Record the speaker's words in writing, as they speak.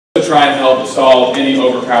to try and help solve any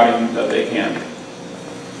overcrowding that they can.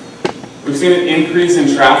 We've seen an increase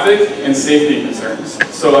in traffic and safety concerns.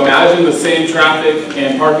 So imagine the same traffic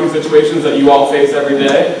and parking situations that you all face every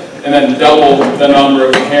day, and then double the number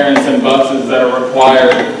of parents and buses that are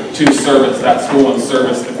required to service that school and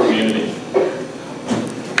service the community.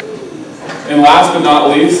 And last but not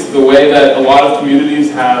least, the way that a lot of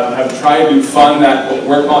communities have tried to fund that,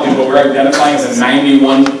 what we're identifying as a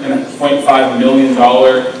 $91.5 million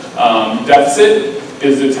deficit,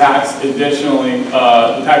 is to tax additionally,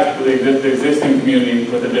 the existing community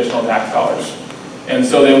with additional tax dollars. And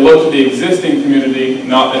so they look to the existing community,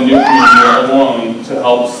 not the new community alone, to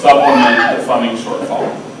help supplement the funding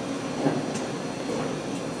shortfall.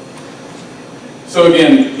 So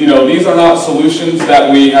again, these are not solutions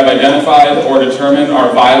that we have identified or determined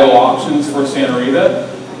are viable options for Santa Rita,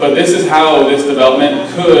 but this is how this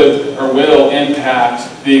development could or will impact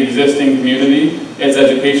the existing community, its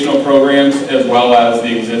educational programs, as well as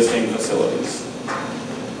the existing facilities.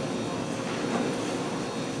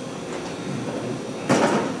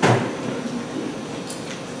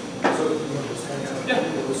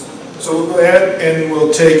 So we'll go ahead and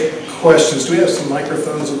we'll take questions. Do we have some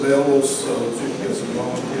microphones available? So if you can get some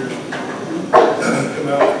volunteers, come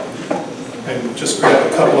out and just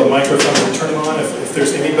grab a couple of microphones and turn them on. If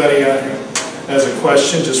there's anybody out here that has a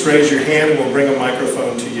question, just raise your hand and we'll bring a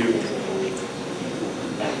microphone to you.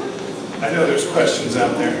 I know there's questions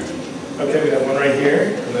out there. Okay, we have one right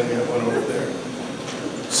here, and then we have one over there.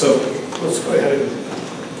 So let's go ahead and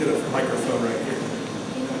get a microphone right here.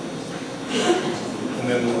 And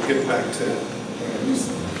then we'll get back to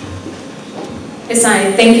Yes,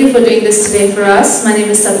 hi. Thank you for doing this today for us. My name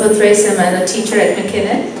is Tapat Trace. I'm a teacher at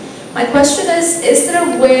McKinnon. My question is there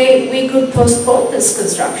a way we could postpone this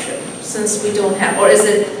construction since we don't have, or is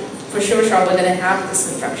it for sure we're going to have this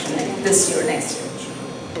construction this year or next year?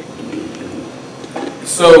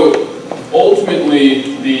 So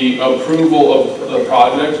ultimately, the approval of the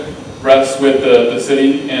project rests with the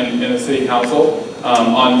city and the city council.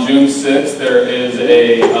 On June 6th, there is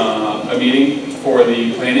a meeting for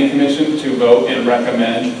the Planning Commission to vote and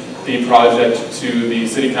recommend the project to the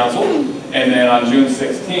City Council. And then on June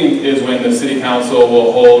 16th is when the City Council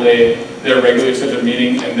will hold their regularly scheduled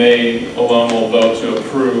meeting, and they alone will vote to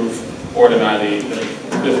approve or deny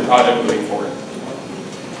the project moving forward.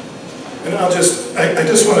 And I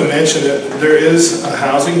just want to mention that there is a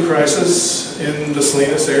housing crisis in the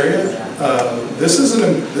Salinas area. This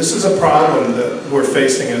is a problem that we're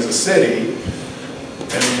facing as a city.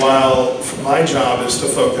 And while my job is to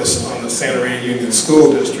focus on the Santa Rita Union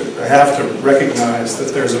School District, I have to recognize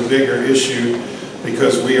that there's a bigger issue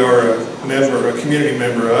because we are a community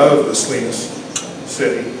member of the Salinas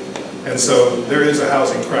city. And so there is a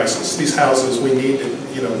housing crisis. These houses, we need to,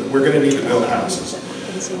 we're going to need to build houses.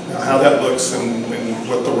 Now, how that looks and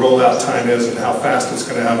what the rollout time is and how fast it's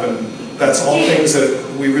going to happen, that's all things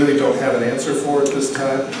that we really don't have an answer for at this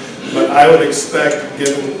time. But I would expect,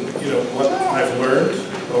 given what I've learned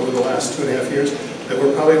over the last 2.5 years, that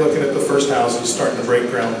we're probably looking at the first houses starting to break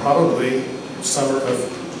ground probably summer of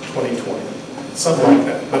 2020, something like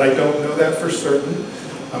that. But I don't know that for certain.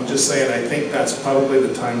 I'm just saying I think that's probably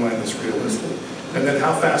the timeline that's realistic. And then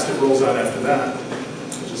how fast it rolls out after that,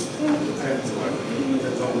 it just depends. It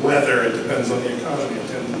depends on weather. It depends on the economy.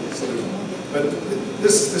 But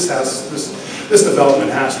this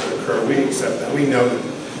development has to occur. We accept that. We know that.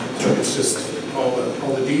 So it's just all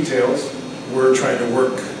the details. We're trying to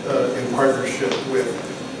work in partnership with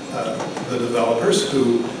the developers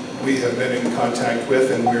who we have been in contact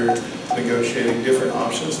with, and we're negotiating different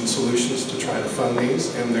options and solutions to try to fund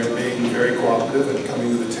these, and they're being very cooperative and coming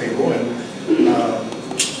to the table, and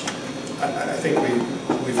I think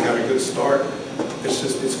we've got a good start.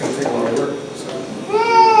 It's going to take a lot of work. So.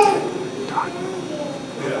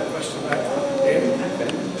 Yeah, question back. Dan?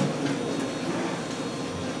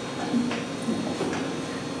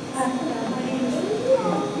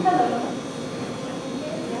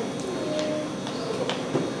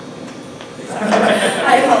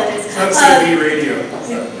 I apologize. On CB radio.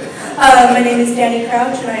 My name is Danny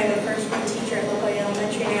Crouch, and I am a first grade teacher at Local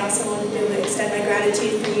Elementary, and I also wanted to extend my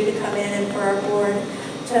gratitude for you to come in and for our board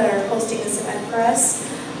to hosting this event for us.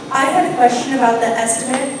 I had a question about the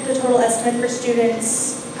estimate, the total estimate for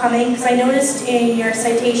students coming, because I noticed in your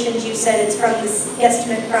citations you said it's from this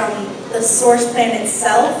estimate from the source plan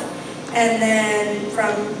itself, and then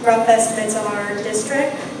from rough estimates on our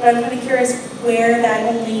district. But I'm kind of curious where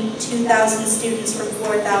that only 2,000 students from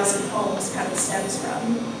 4,000 homes kind of stems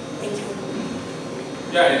from. Thank you.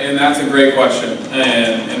 Yeah, and that's a great question,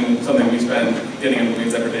 and something we spend getting in the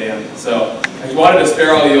weeds every day on. So I wanted to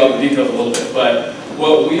spare all you all the details a little bit, but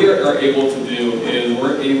what we are able to do is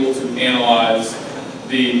we're able to analyze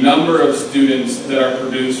the number of students that are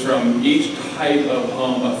produced from each type of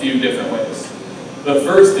home a few different ways. The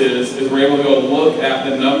first is we're able to go look at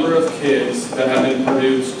the number of kids that have been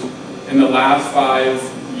produced in the last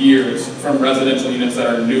 5 years from residential units that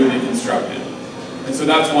are newly constructed. And so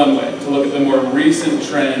that's one way, to look at the more recent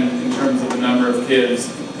trend in terms of the number of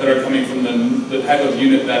kids that are coming from the type of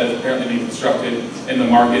unit that is apparently being constructed and the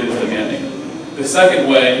market is demanding. The second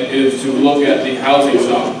way is to look at the housing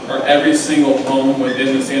stock, or every single home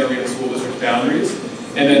within the Santa Rita School District boundaries,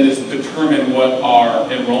 and then just determine what our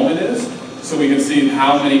enrollment is, so we can see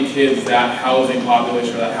how many kids that housing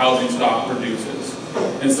population or that housing stock produces.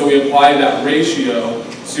 And so we apply that ratio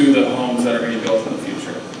to the homes that are going to be built in the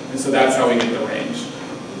future. And so that's how we get the range.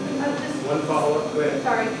 One follow-up, go ahead.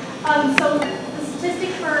 Sorry. So the statistic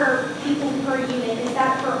for people per unit, is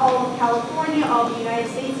that for all of California, all of the United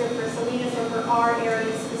States, or for Salinas, or for our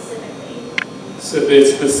area specifically? So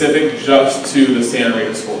it's specific just to the Santa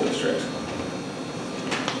Rita School District.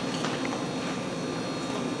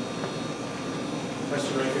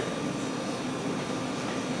 Question right here.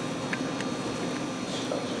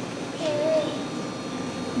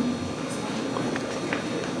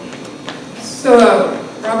 So,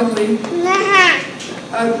 Robin Lee,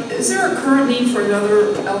 is there a current need for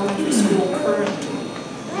another elementary school currently?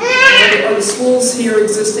 Are the schools here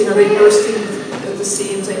existing, are they bursting at the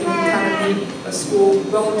seams and you kind of need a school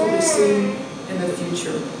relatively soon in the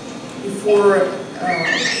future before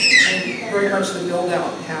very much the build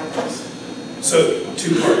out happens? So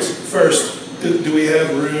 2 parts. First, do we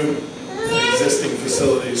have room in existing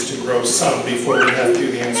facilities to grow some before we have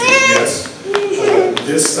to? The answer is yes.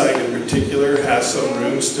 This site in particular has some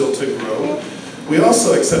room still to grow. We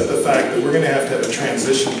also accept the fact that we're going to have a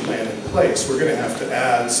transition plan in place. We're going to have to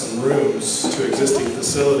add some rooms to existing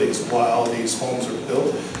facilities while these homes are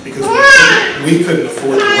built, because we couldn't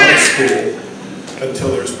afford to run a school until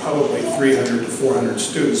there's probably 300 to 400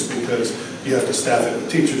 students, because you have to staff it with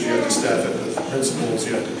teachers, you have to staff it with principals,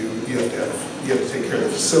 you have to take care of the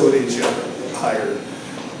facilities, you have to hire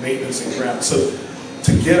maintenance and ground. So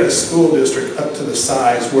to get a school district up to the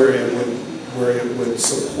size where it would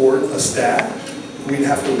support a staff, we'd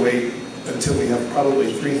have to wait until we have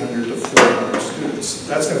probably 300 to 400 students.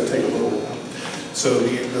 That's going to take a little while. So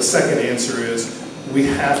the second answer is we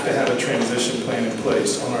have to have a transition plan in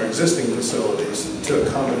place on our existing facilities to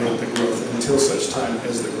accommodate the growth until such time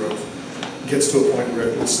as the growth gets to a point where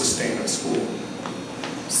it will sustain a school.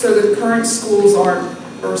 So the current schools aren't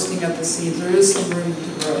bursting at the seams, there is some room to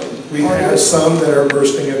grow. We have some that are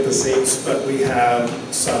bursting at the seams, but we have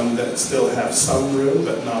some that still have some room,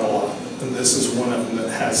 but not a lot. And this is one of them that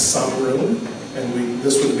has some room, and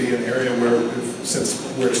this would be an area where, since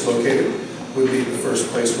where it's located, would be the first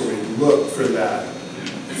place where we look for that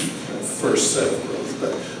first set of growth.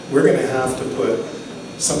 But we're going to have to put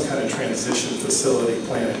some kind of transition facility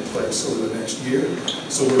plan in place over the next year,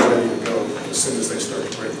 so we're ready to go as soon as they start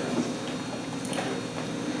to break ground.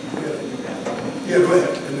 Yeah, go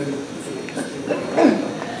ahead.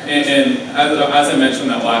 And as I mentioned in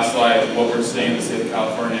that last slide, what we're seeing in the state of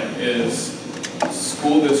California is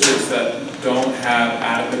school districts that don't have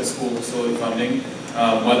adequate school facility funding,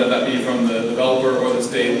 whether that be from the developer or the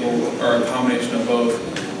state or a combination of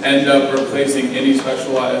both, end up replacing any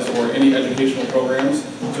specialized or any educational programs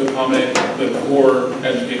to accommodate the core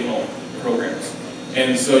educational programs.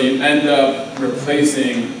 And so you end up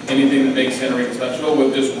replacing anything that makes Santa Rita special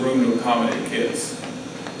with just room to accommodate kids.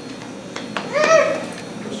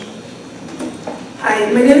 Hi,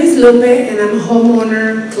 my name is Lupe and I'm a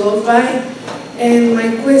homeowner close by. And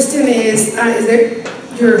my question is there,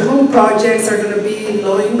 your home projects are going to be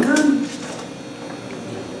low income?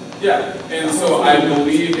 Yeah, and so I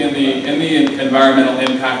believe in the environmental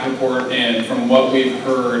impact report, and from what we've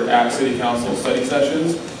heard at City Council study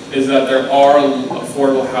sessions, is that there are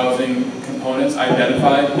affordable housing components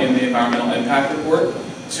identified in the environmental impact report.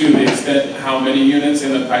 To the extent how many units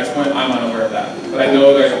in the price point, I'm unaware of that. But I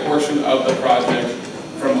know that a portion of the project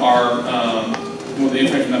from our, the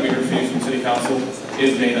information that we received from City Council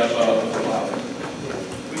is made up of affordable housing.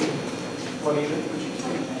 Juanita, would you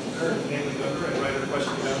take her hand and go and write her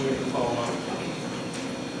question down, we can follow up.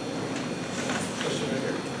 Question right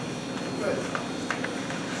here. Go ahead.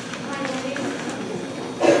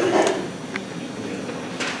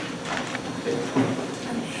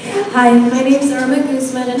 Hi, my name is Irma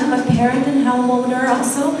Guzman, and I'm a parent and homeowner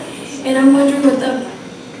also. And I'm wondering what the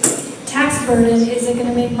tax burden is. It going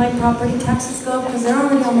to make my property taxes go up? Because they're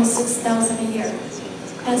already almost $6,000 a year.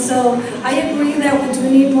 And so I agree that we do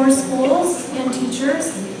need more schools and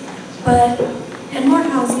teachers, and more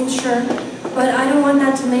housing, sure. but I don't want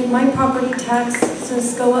that to make my property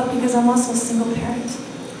taxes go up because I'm also a single parent.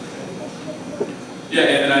 Yeah,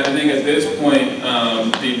 and I think at this point,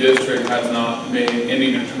 the district has not made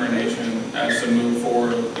any determination as to move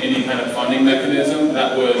forward any kind of funding mechanism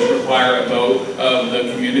that would require a vote of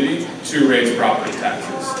the community to raise property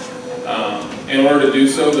taxes. In order to do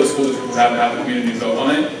so, the school district would have to have the community vote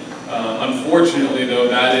on it. Unfortunately, though,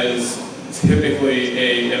 that is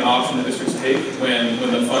typically an option that districts take when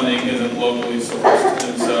the funding isn't locally sourced.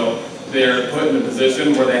 And so they're put in a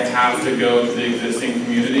position where they have to go to the existing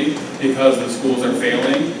community because the schools are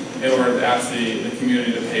failing in order to ask the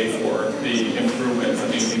community to pay for the improvements that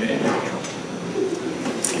need to be made.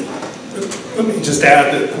 Let me just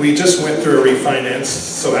add that we just went through a refinance,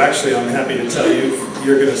 so actually I'm happy to tell you,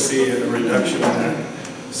 you're going to see a reduction in that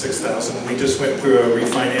 $6,000. We just went through a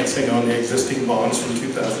refinancing on the existing bonds from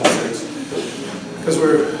 2006 because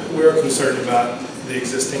we're concerned about the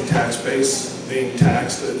existing tax base being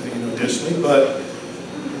taxed, additionally, but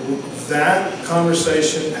that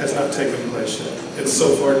conversation has not taken place yet. It's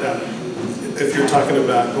so far down. If you're talking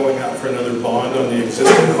about going out for another bond on the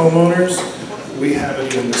existing homeowners, we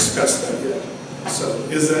haven't even discussed that yet. So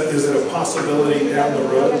is it a possibility down the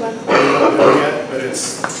road? We don't know yet, but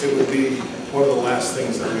it would be one of the last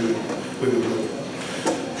things that we would look at.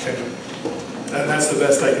 Okay. And that's the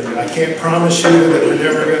best I can do. I can't promise you that we're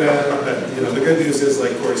never going to, but the good news is,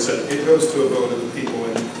 like Corey said, it goes to a vote of the people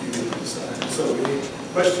and you need to decide. So any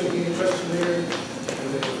question there? And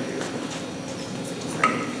then over here.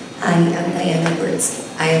 Hi, I'm Diane Edwards.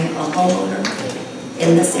 I am a homeowner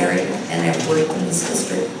in this area and I've worked in this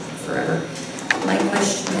district forever. My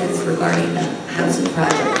question is regarding the housing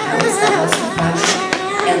project. How is the housing project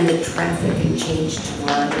and the traffic and change to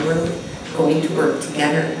the road going to work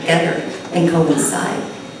together and coincide?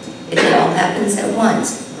 If it all happens at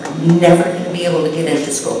once, we're never going to be able to get into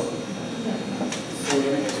school.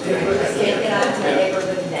 Can't get out to the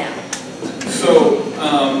neighborhood now. So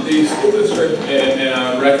the school district, and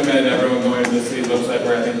I recommend everyone going to the city's website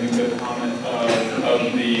where I think you can get a comment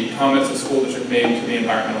of the comments the school district made to the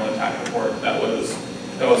environmental impact report that was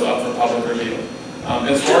up for public review.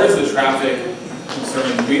 As far as the traffic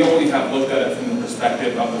concerns, we only have looked at it from the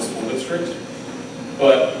perspective of the school district.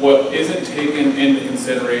 But what isn't taken into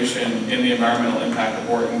consideration in the environmental impact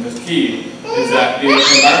report, and just key, is that the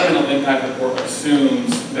environmental impact report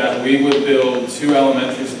assumes that we would build 2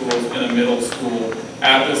 elementary schools and a middle school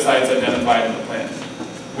at the sites identified in the plan.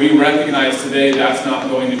 We recognize today that's not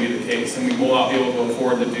going to be the case, and we will not be able to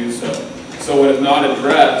afford to do so. So what is not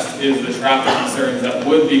addressed is the traffic concerns that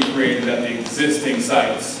would be created at the existing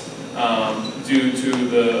sites due to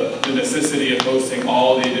the necessity of hosting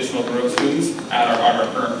all the additional growth students at our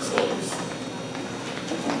current facilities.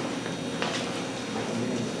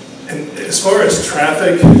 And as far as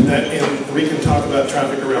traffic, we can talk about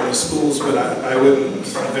traffic around the schools, but I wouldn't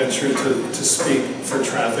venture to speak for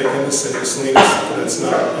traffic in the city of Salinas. That's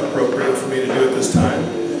not appropriate for me to do at this time.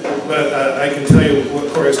 But I can tell you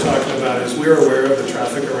what Corey's talking about is we're aware of the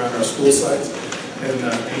traffic around our school sites, and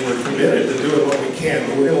we're committed to doing what we can.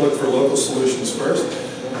 But we're going to look for local solutions first,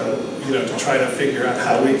 to try to figure out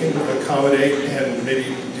how we can accommodate and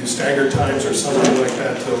maybe do staggered times or something like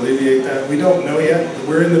that to alleviate that. We don't know yet.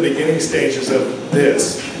 We're in the beginning stages of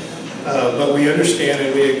this. But we understand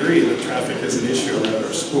and we agree that traffic is an issue around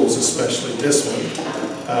our schools, especially this one,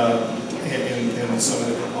 and some of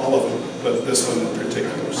them, all of them, but this one in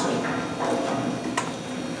particular. So.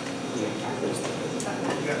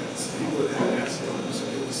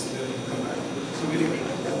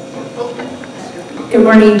 Good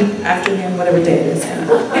morning, afternoon, whatever day it is.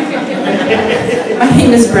 My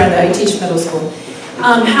name is Brenda, I teach middle school.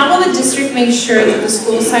 How will the district make sure that the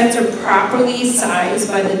school sites are properly sized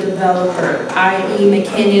by the developer, i.e.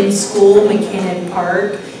 McKinnon School, McKinnon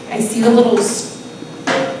Park? I see the little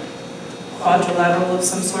quadrilateral of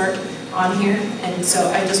some sort on here, and so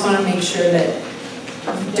I just want to make sure that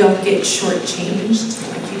you don't get shortchanged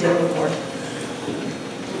like you did before.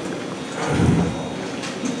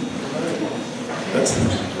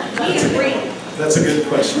 That's a good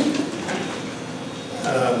question.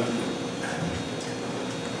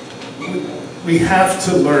 We have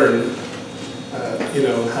to learn,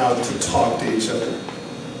 how to talk to each other,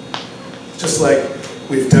 just like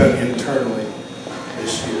we've done internally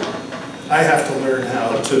this year. I have to learn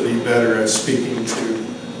how to be better at speaking to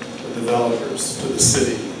the developers, to the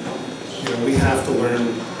city. We have to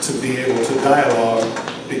learn to be able to dialogue,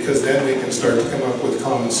 because then we can start to come up with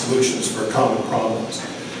common solutions for common problems.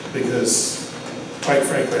 Because, quite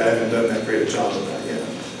frankly, I haven't done that great a job of that yet.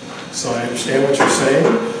 So I understand what you're saying,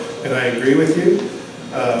 and I agree with you.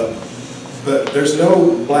 But there's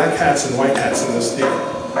no black hats and white hats in this deal.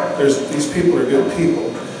 These people are good people.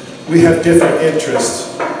 We have different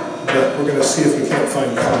interests, but we're going to see if we can't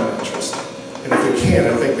find common interest. And if we can,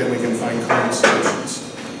 I think then we can find common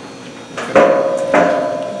solutions. Okay?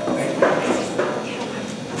 Thank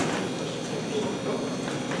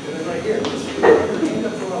you.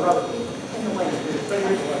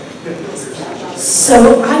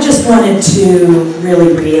 So I just wanted to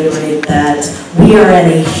really reiterate that we are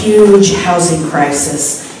in a huge housing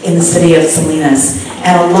crisis in the city of Salinas.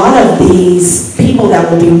 And a lot of these people that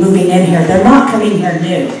will be moving in here, they're not coming here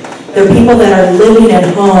new. They're people that are living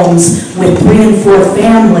in homes with 3 and 4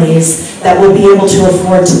 families that will be able to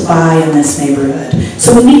afford to buy in this neighborhood.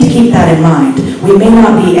 So we need to keep that in mind. We may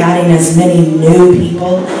not be adding as many new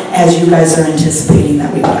people as you guys are anticipating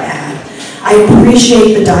that we will add. I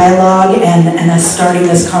appreciate the dialogue and us starting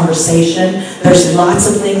this conversation. There's lots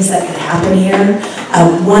of things that could happen here.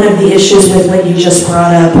 One of the issues with what you just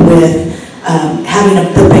brought up with having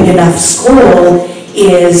a big enough school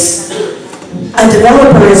is a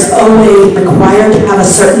developer is always required to have a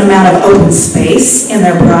certain amount of open space in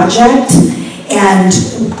their project, and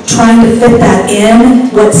trying to fit that in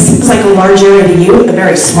what seems like a large area to you, a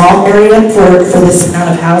very small area for this amount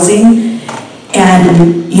of housing.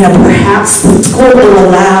 And, you know, perhaps the school will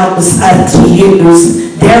allow us to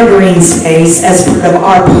use their green space as part of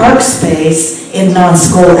our park space in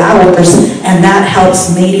non-school hours, and that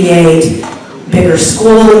helps mediate bigger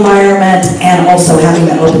school environment and also having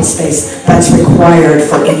an open space that's required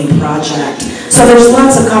for any project. So there's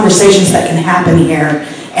lots of conversations that can happen here,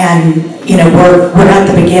 and, you know, we're at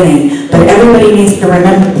the beginning, but everybody needs to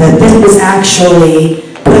remember that this was actually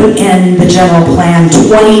put in the general plan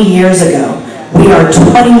 20 years ago. We are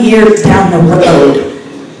 20 years down the road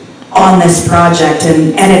on this project,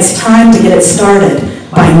 and it's time to get it started.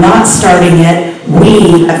 By not starting it,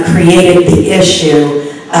 we have created the issue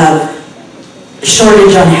of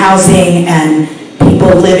shortage on housing and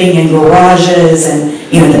people living in garages,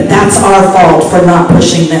 and, you know, that's our fault for not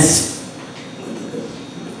pushing this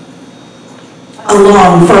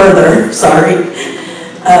along further, sorry.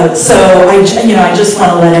 So I just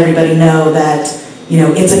want to let everybody know that, you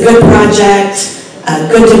know, it's a good project,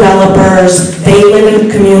 good developers, they live in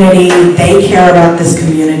the community, they care about this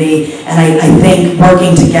community, and I think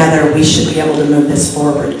working together, we should be able to move this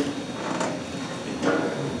forward.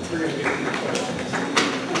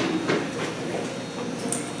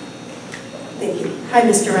 Thank you. Hi,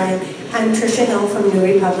 Mr. Ryan. I'm Tricia Hill from New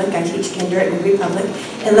Republic. I teach kinder at New Republic.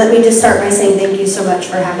 And let me just start by saying thank you so much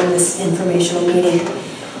for having this informational meeting.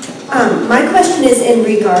 My question is in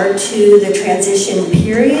regard to the transition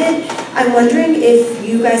period. I'm wondering if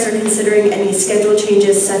you guys are considering any schedule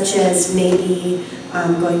changes, such as maybe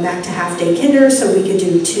going back to half-day kinder so we could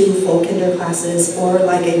do 2 full kinder classes, or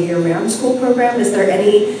like a year-round school program. Is there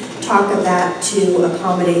any talk of that to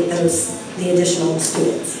accommodate the additional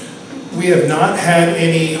students? We have not had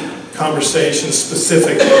any conversations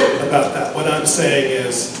specifically about that. What I'm saying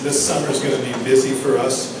is this summer is going to be busy for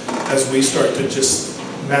us as we start to just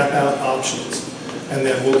map out options. And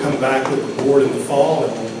then we'll come back with the board in the fall,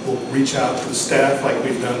 and we'll reach out to the staff like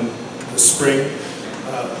we've done this spring.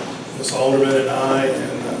 Ms. Alderman and I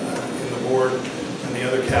and the board and the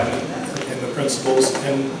other cabinet and the principals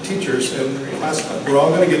and teachers and class. We're all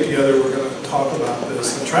going to get together. We're going to talk about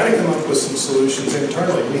this and try to come up with some solutions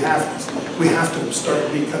internally. We have to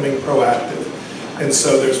start becoming proactive. And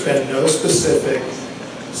so there's been no specific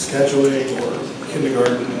scheduling or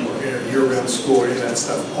kindergarten or year-round school or any of that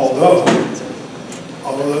stuff. Although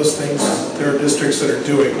all of those things, there are districts that are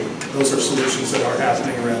doing. Those are solutions that are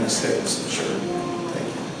happening around the state. So sure, thank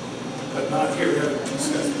you. But not here. We haven't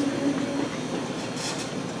discussed it.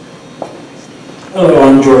 Hello,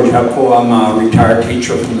 I'm George Hepfel. I'm a retired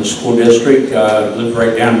teacher from the school district. Live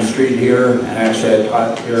right down the street here, and actually I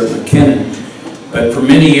taught here at McKinnon. But for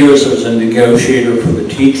many years I was a negotiator for the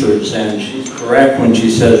teachers, and she's correct when she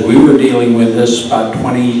says we were dealing with this about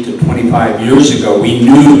 20 to 25 years ago. We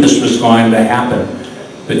knew this was going to happen,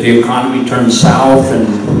 but the economy turned south and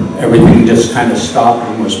everything just kind of stopped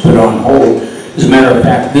and was put on hold. As a matter of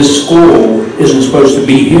fact, this school isn't supposed to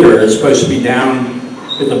be here. It's supposed to be down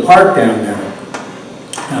at the park down there.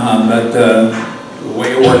 But the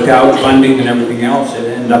way it worked out, funding and everything else, it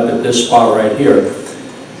ended up at this spot right here.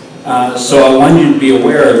 So I want you to be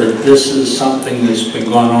aware that this is something that's been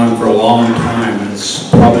going on for a long time, and it's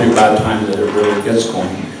probably about time that it really gets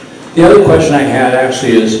going. The other question I had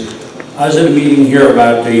actually is, I was at a meeting here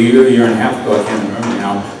about a year and a half ago, I can't remember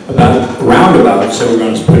now, about roundabouts that we're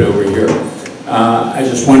going to put over here. I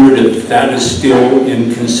just wondered if that is still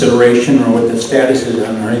in consideration or what the status is. I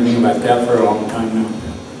haven't heard anything about that for a long time now.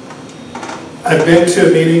 I've been to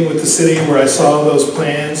a meeting with the city where I saw those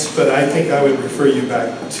plans, but I think I would refer you back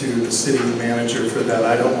to the city manager for that.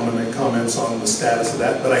 I don't want to make comments on the status of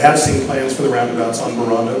that, but I have seen plans for the roundabouts on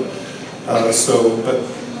Verano. But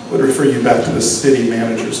would refer you back to the city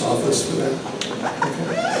manager's office for that.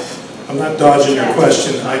 Okay. I'm not dodging your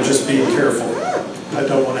question, I'm just being careful. I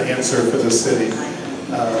don't want to answer for the city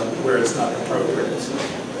where it's not appropriate. So,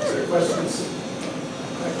 is there questions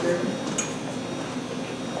back there?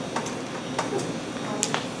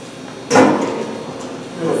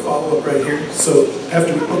 We'll follow up right here. So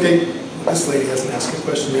after, okay, this lady hasn't asked a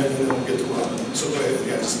question yet, and then we'll get to Robin. So go ahead,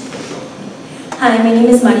 guys. Hi, my name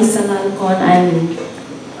is Marisa Malcon.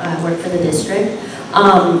 I work for the district.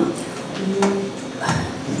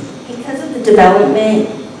 Because of the development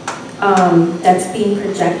that's being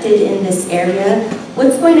projected in this area,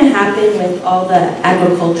 what's going to happen with all the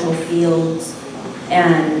agricultural fields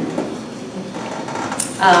and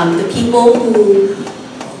the people who,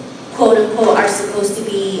 quote unquote, are supposed to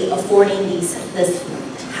be affording this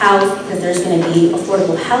house because there's going to be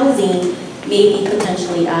affordable housing, may be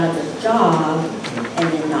potentially out of a job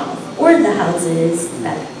and then not afford the houses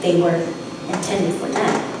that they were intended for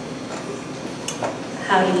them.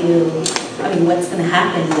 How do you, I mean, what's going to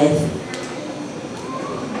happen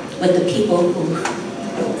with the people who...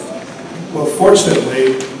 Well,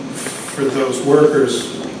 fortunately for those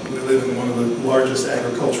workers, we live in one of the largest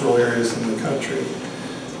agricultural areas in the country.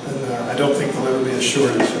 And I don't think there'll ever be a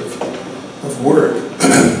shortage of work.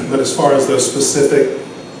 But as far as those specific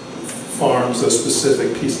farms, those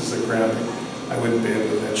specific pieces of ground, I wouldn't be able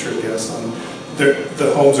to venture a guess on.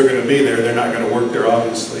 The homes are going to be there. They're not going to work there,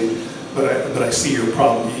 obviously. But I see your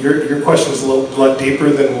problem. Your question is a lot deeper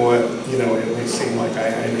than what, you know, it may seem like.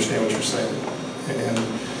 I understand what you're saying.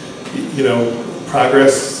 And, you know,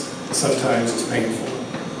 progress sometimes is painful,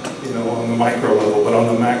 you know, on the micro level. But on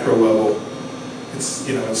the macro level, it's,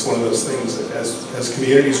 you know, it's one of those things that as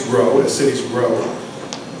communities grow, as cities grow,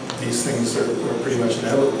 these things are pretty much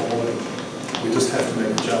inevitable. And we just have to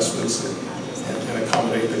make adjustments and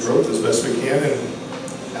accommodate the growth as best we can and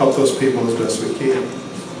help those people as best we can.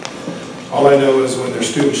 All I know is when their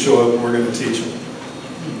students show up, we're going to teach them.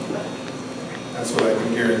 That's what I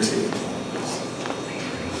can guarantee.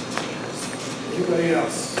 Anybody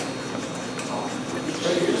else?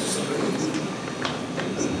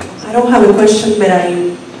 I don't have a question, but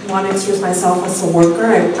I want to introduce myself as a worker.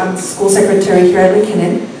 I'm school secretary here at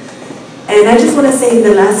McKinnon. And I just want to say in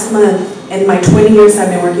the last month, in my 20 years I've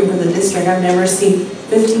been working for the district, I've never seen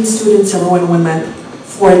 15 students enroll in 1 month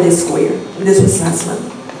for this school year. This was last month.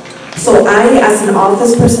 So I, as an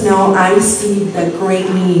office personnel, I see the great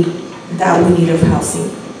need that we need of housing.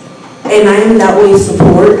 And I am that way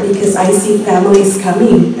support because I see families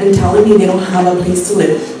coming and telling me they don't have a place to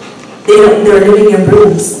live. They're living in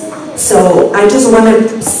rooms. So I just want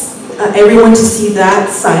everyone to see that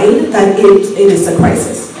side, that it is a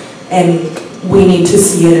crisis. And we need to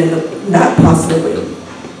see it in that positive way.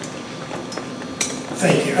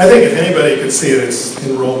 Thank you. I think if anybody could see it, it's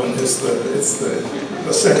enrollment. It's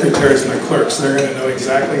the secretaries and the clerks. They're going to know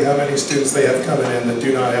exactly how many students they have coming in that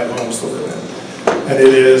do not have homes to live in. And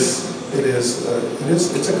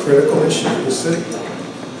it's a critical issue for the city.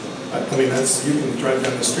 I mean, you can drive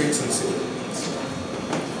down the streets and see it.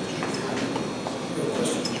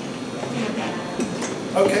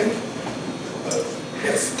 Okay.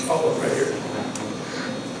 Yes, follow up right here.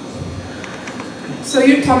 So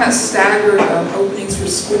you're talking about staggered openings for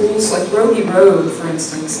schools, like Rhodey Road, for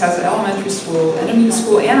instance, has an elementary school, intermediate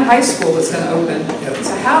school, and a high school that's going to open. Yep.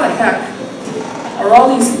 So how the heck are all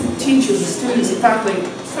these teachers and students and faculty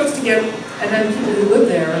supposed to get, and then people who live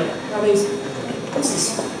there, how these,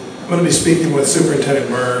 I'm going to be speaking with Superintendent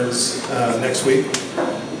Burns next week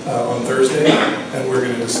on Thursday, and we're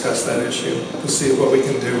going to discuss that issue to see what we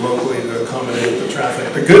can do locally to accommodate the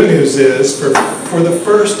traffic. The good news is, for the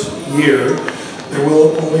first year, there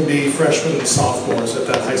will only be freshmen and sophomores at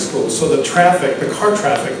that high school. So the traffic, the car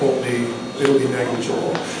traffic it'll be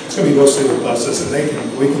negligible. It's going to be mostly the buses, and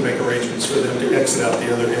we can make arrangements for them to exit out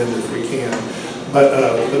the other end if we can. But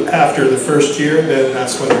after the first year, then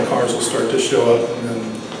that's when the cars will start to show up, and then,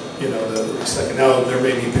 you know, the second. Now, there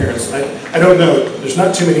may be parents, I don't know, there's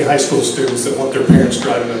not too many high school students that want their parents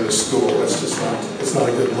driving them to school. That's just it's not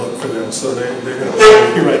a good look for them. So they're going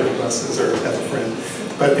to be riding the buses or have a friend.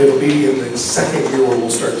 But it'll be in the second year where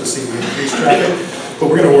we'll start to see the increased traffic. But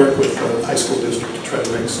we're going to work with the high school district to try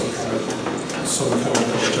to make some kind of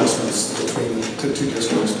adjustments between the two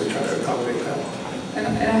districts to try to accommodate that.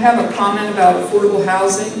 and I have a comment about affordable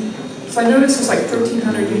housing. So I noticed there's like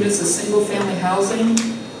 1,300 units of single family housing.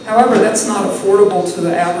 However, that's not affordable to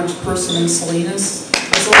the average person in Salinas.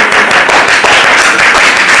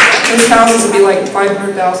 those houses would be like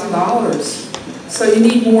 $500,000. So you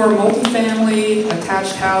need more multifamily,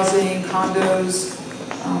 attached housing, condos,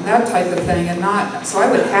 that type of thing, and not, so I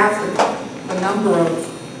would half the number of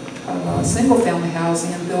single-family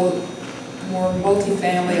housing and build more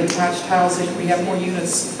multifamily, attached housing. We have more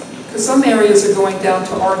units, because some areas are going down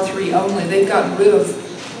to R3 only. They've gotten rid of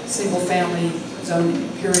single-family zoning,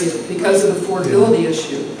 period, because of the affordability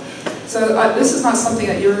issue. So this is not something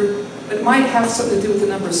that it might have something to do with the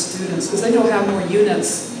number of students, because then you'll have more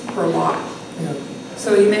units per lot. Yeah.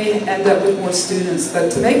 So you may end up with more students,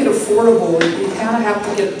 but to make it affordable, you kind of have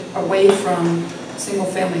to get away from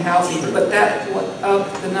single-family housing, but that will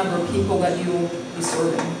up the number of people that you will be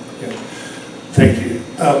serving. Yeah. Thank you.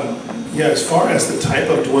 Yeah, as far as the type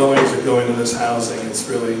of dwellings that go into this housing, it's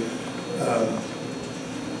really,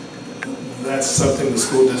 that's something the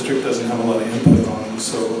school district doesn't have a lot of input on.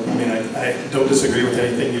 So, I mean, I don't disagree with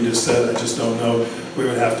anything you just said. I just don't know. We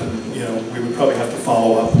would have to, we would probably have to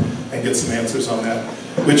follow up and get some answers on that.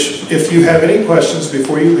 Which, if you have any questions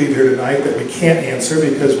before you leave here tonight that we can't answer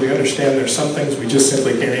because we understand there's some things we just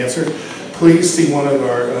simply can't answer, please see one of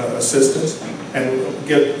our assistants and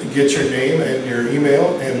get your name and your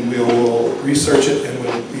email, and we'll research it and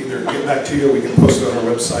we'll either get back to you or we can post it on our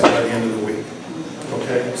website by the end of the week.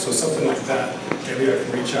 Okay, so something like that. Maybe I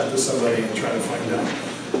can reach out to somebody and try to find out.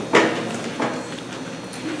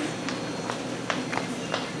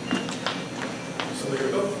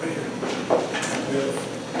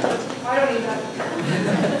 I don't need that.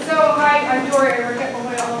 So, hi, I'm Dora. I work at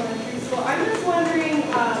Ohio Elementary School. I'm just wondering,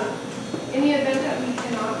 in the event that we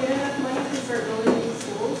cannot get enough money to start building new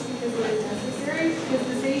schools because it is necessary, does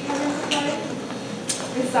the city come into play?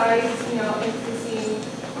 Besides, increasing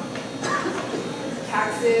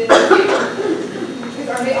taxes,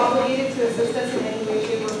 are they obligated to assist us in any way,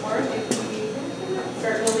 shape, or form if we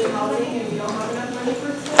start building housing and we don't have enough money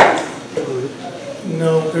for schools?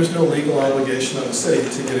 No, there's no legal obligation on the city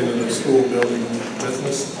to get into the school building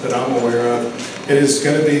business that I'm aware of. It is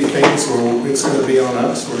going to be things where it's going to be on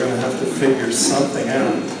us. We're going to have to figure something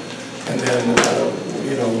out and then,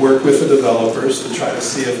 work with the developers to try to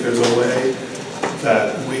see if there's a way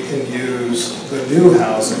that we can use the new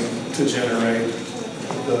housing to generate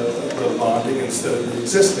the bonding instead of the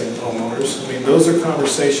existing homeowners. I mean, those are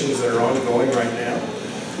conversations that are ongoing right now.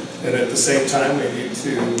 And at the same time, we need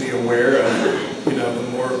to be aware of, the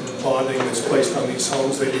more bonding that's placed on these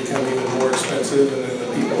homes, they become even more expensive, and then the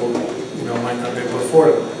people, might not be able to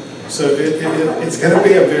afford them. So it's going to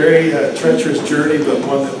be a very treacherous journey, but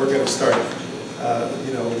one that we're going to start.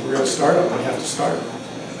 We're going to start on. We have to start.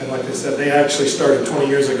 And like I said, they actually started 20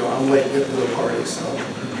 years ago. I'm late getting to the party, so.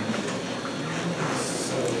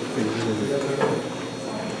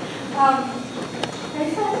 I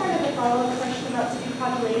just had kind of a follow-up question about student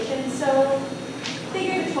population. So,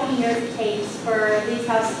 figure the 20 years it takes for these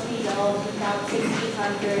houses to be built, about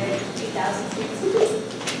 1,600, 2,000 students.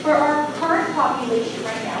 For our current population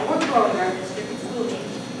right now, we're growing our district, it's moving.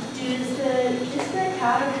 Does the district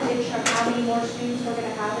have a prediction of how many more students we're going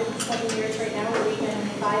to have in 20 years right now? Are we going to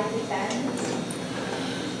 5 to 10?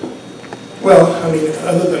 Well, I mean,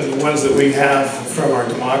 other than the ones that we have from our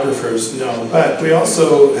demographers, no. But we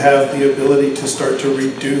also have the ability to start to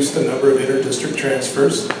reduce the number of inter-district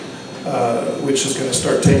transfers, which is going to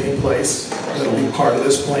start taking place. That'll be part of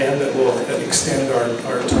this plan that will extend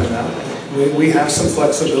our time out. We have some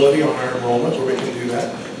flexibility on our enrollment where we can do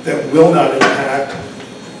that. That will not impact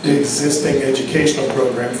the existing educational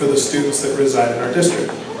program for the students that reside in our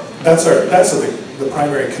district. That's the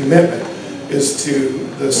primary commitment, is to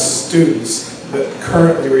the students that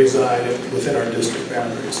currently reside within our district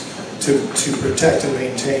boundaries to protect and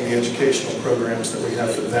maintain the educational programs that we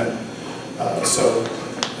have for them. So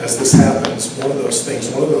as this happens, one of those things,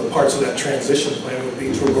 one of the parts of that transition plan would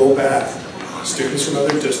be to roll back students from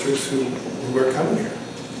other districts who are coming here.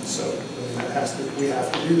 So we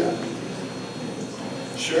have to do that.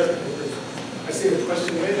 Sure. I see a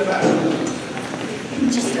question way in the back.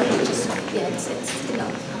 Just talk into it.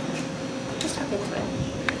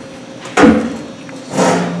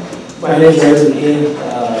 My name is Aaron King. I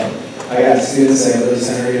got students at the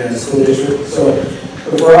Salinas Union School District. So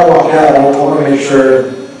before I walk out, I want to make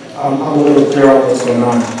sure I'm a little clear on what's going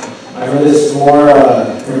on. I know this is more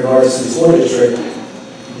in regards to the school district,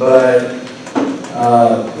 but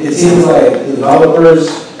it seems like the developers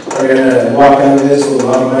are going to walk out of this with a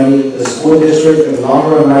lot of money. The school district, in the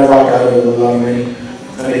long run, might walk out of it with a lot of money.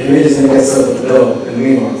 And the community is going to get stuff with the bill in the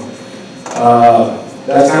meanwhile.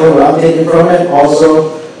 That's kind of what I'm taking from it.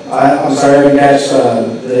 Also, I'm sorry I didn't catch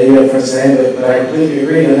the email from saying, but I completely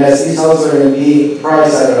agree. Unless these houses are going to be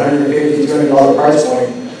priced at $150, $200 price point,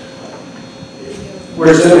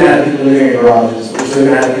 we're still going to have people living in garages. We're still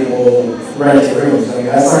going to have people renting rooms. I mean,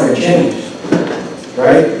 that's not going to change,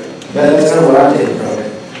 right? That's kind of what I'm taking from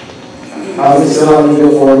it. Housing's still not going to be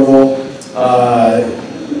affordable.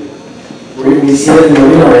 We see it in the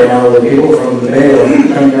Marina right now, where people from the Bay are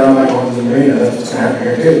coming down my homes in the Marina. That's what's going to happen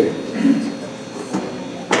here too.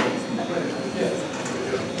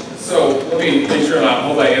 So let me make sure, and I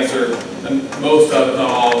hope I answered most of, if not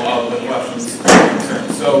all of the questions and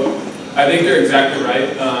concerns. So I think they're exactly right.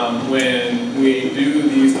 When we do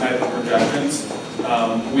these type of projections,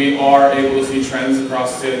 we are able to see trends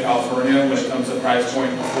across the state of California when it comes to price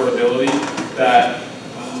point affordability, that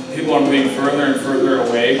people are moving further and further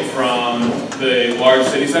away from the large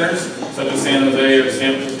city centers, such as San Jose or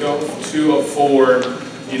San Francisco, to afford,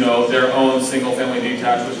 you know, their own single-family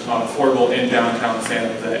detached, which is not affordable in downtown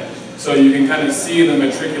San Jose. So you can kind of see the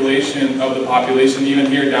matriculation of the population, even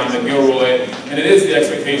here down in Gilroy, and it is the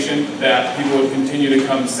expectation that people would continue to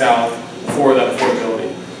come south for that affordability.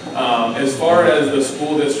 As far as the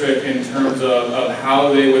school district in terms of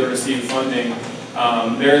how they would receive funding,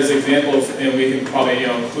 there's examples, and we can probably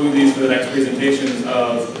include these for the next presentations,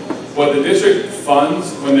 of what the district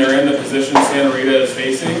funds when they're in the position Santa Rita is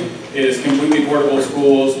facing is completely portable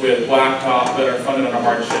schools with blacktop that are funded on a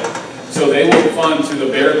hardship. So they will fund to the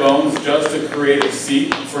bare bones just to create a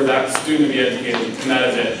seat for that student to be educated, and that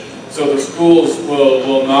is it. So the schools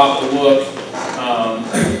will not look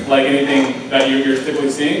like anything that you're typically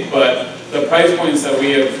seeing, but the price points that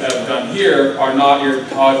we have done here are not your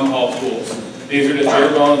Taj Mahal schools. These are just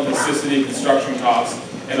bare bones necessity construction costs,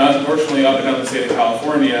 and unfortunately up and down the state of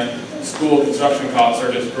California, school construction costs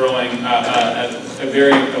are just growing at a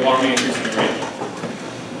very alarming increasing rate.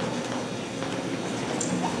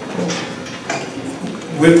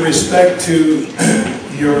 With respect to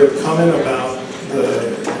your comment about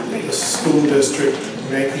the school district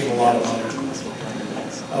making a lot of money,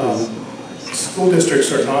 school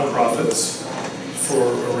districts are nonprofits for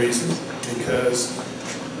a reason, because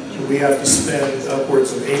we have to spend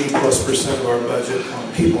upwards of 80+% of our budget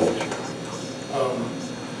on people.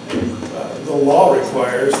 The law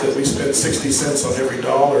requires that we spend 60 cents on every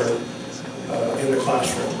dollar in the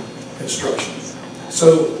classroom instruction.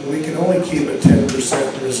 So we can only keep a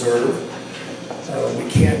 10% reserve. We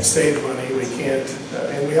can't save money, we can't,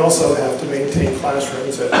 and we also have to maintain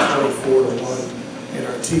classrooms at 24:1 in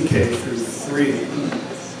our TK through 3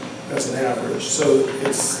 as an average. So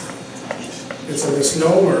it's a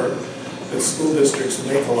misnomer that school districts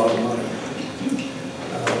make a lot of money.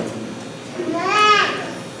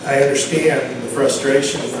 I understand the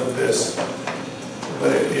frustration of this,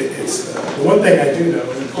 but it's the one thing I do know,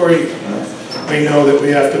 and Corey may know that we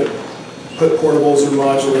have to put portables or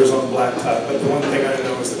modulars on blacktop, but the one thing I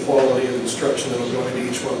know is the quality of instruction that will go into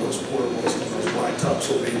each one of those portables and those blacktops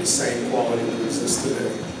will be the same quality that exists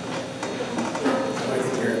today. I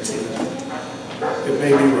can guarantee that. It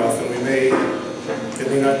may be rough and it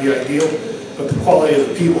may not be ideal, but the quality of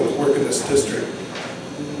the people that work in this district.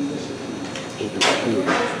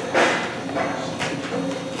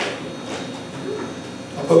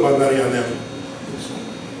 I'll put my money on them.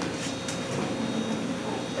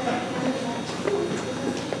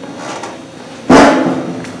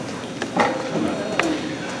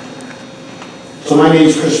 So my name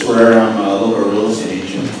is Chris Barrera. I'm a local real estate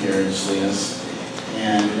agent here in Salinas,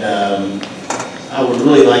 and I would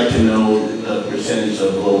really like to know the percentage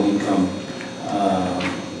of low-income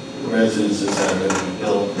residences that are going to be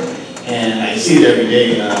built. And I see it every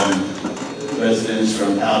day, residents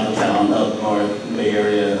from out of town, up north, Bay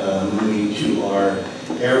Area, moving to our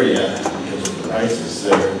area because of the prices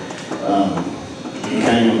there. You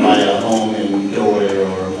can't even buy a home in Gilroy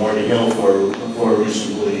or Morgan Hill for a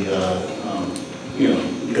reasonably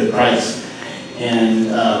good price. And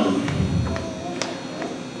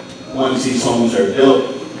once these homes are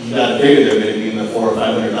built, you got to figure they're going to be in the $400,000 or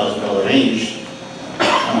 $500,000 range.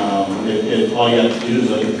 All you have to do is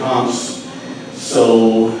look at comps.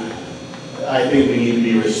 So I think we need to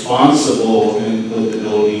be responsible with the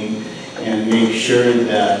building and make sure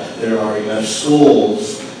that there are enough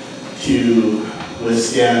schools to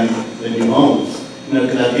withstand the new homes.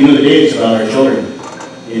 Because at the end of the day, it's about our children.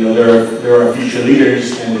 There are future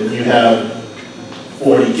leaders, and if you have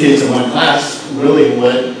 40 kids in one class, really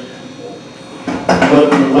what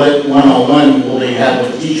one-on-one will they have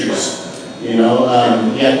with the teachers? You have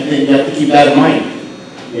to keep that in mind.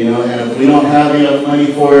 And if we don't have enough money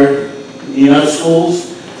for enough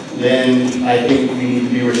schools, then I think we need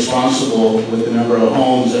to be responsible with the number of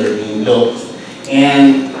homes that are being built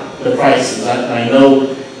and the prices. I know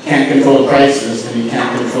you can't control the prices and you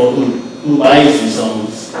can't control who buys these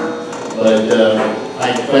homes, but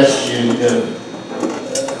I question if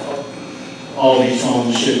all these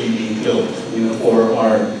homes should be being built, you know, for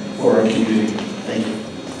our community. Thank you.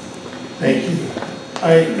 Thank you.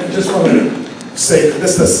 I just want to say that I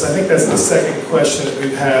think that's the second question that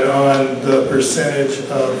we've had on the percentage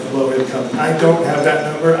of low income. I don't have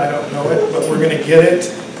that number, I don't know it, but we're going to get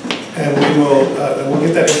it, and we'll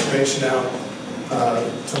get that information out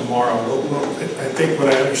tomorrow. I think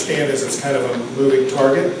what I understand is it's kind of a moving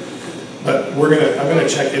target, but I'm going to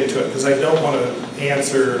check into it because I don't want to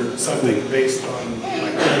answer something based on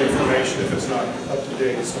my current information if it's not up to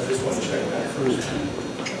date. So I just want to check that first.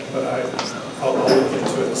 But I'll look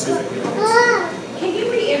into it and see if I can get an answer. Can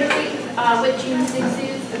you reiterate what June 6th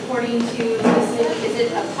is according to the city? Is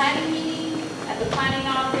it a planning meeting at the planning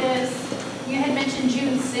office? You had mentioned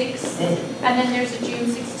June 6th, and then there's a June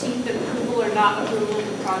 16th approval or not approval of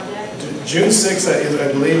the project. June 6th,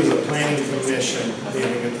 I believe, is a planning commission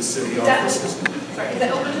meeting at the city offices. Sorry, is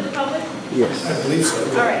that open to the public? Yes. I believe so.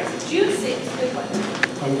 All right, June 6th, good one.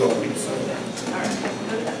 I'm going. So. All right,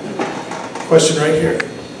 go to that. Question right here.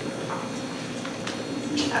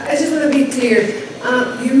 I just want to be clear.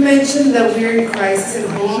 You mentioned that we're in crisis at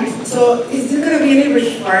home. So is there going to be any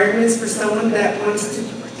requirements for someone that wants to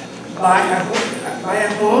buy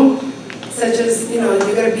a home? Such as, you know,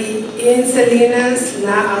 you're going to be in Salinas,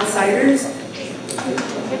 not outsiders?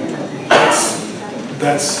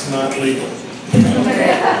 That's not legal.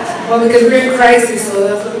 Okay. Well, because we're in crisis, so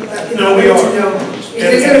that's what no, we are. If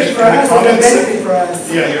it's going to be for us, it's going to benefit for us.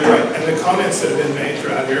 Yeah, you're right. And the comments that have been made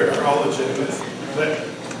throughout here are all legitimate. But,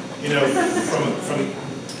 you know,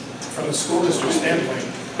 from the school district standpoint,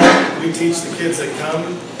 we teach the kids that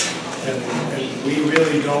come, and we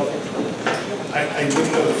really don't. I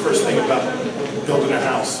wouldn't know the first thing about building a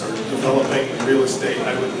house or developing real estate.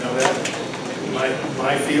 I wouldn't know that.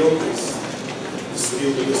 My field is the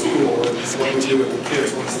field of the school and what we do with the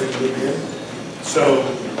kids once they move in. So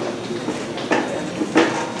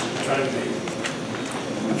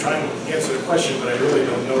I'm trying to answer the question, but I really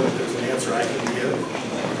don't know that there's an answer I can give.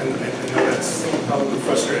 And I know that's probably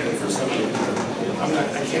frustrating for some people.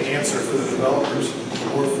 I can't answer for the developers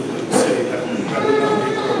or for the city. That would not be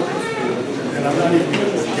appropriate. And I'm not even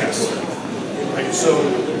going to guess. Right? So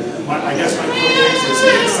I guess my point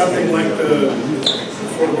is something like the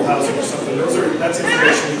affordable housing or something. That's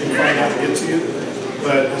information you can find out and get to you.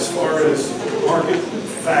 But as far as market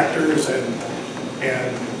factors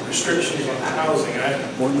and restrictions on housing, I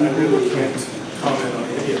really can't comment on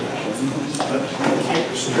any of that. But you can't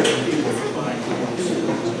restrict people from buying homes.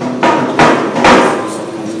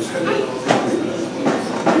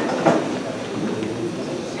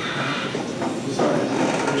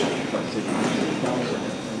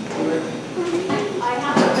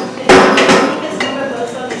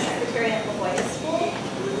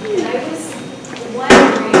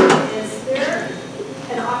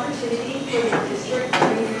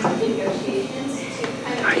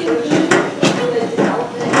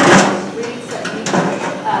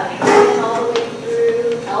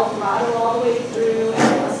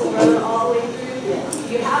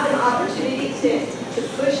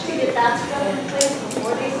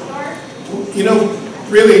 You know,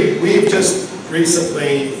 really, we've just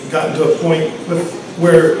recently gotten to a point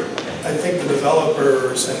where I think the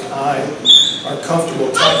developers and I are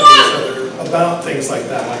comfortable talking to each other about things like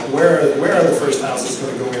that, like where are the first houses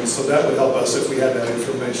going to go in, so that would help us if we had that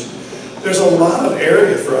information. There's a lot of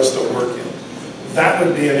area for us to work in. That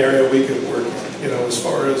would be an area we could work in, you know, as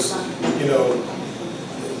far as, you know,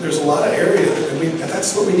 there's a lot of area, and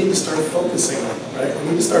that's what we need to start focusing on, right? We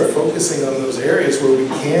need to start focusing on those areas where we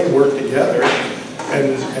can work together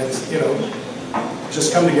and you know,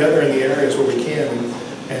 just come together in the areas where we can,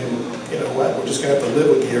 and you know what, we're just going to have to live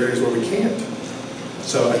with the areas where we can't.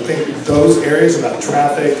 So I think those areas about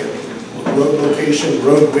traffic, and road location,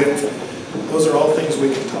 road width, those are all things we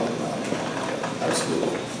can talk about.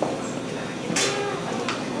 Absolutely.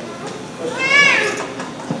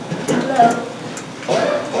 Hello.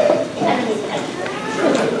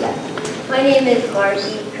 My name is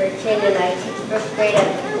Margie Curtin, and I teach first grade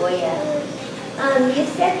at Goya. You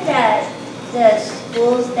said that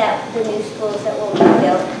the new schools that will be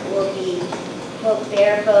built will be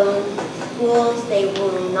bare-bones schools. They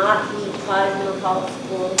will not be Taj Mahal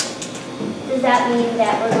schools. Does that mean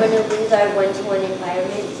that we're going to lose our one-to-one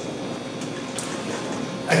environment?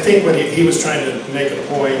 I think when he was trying to make a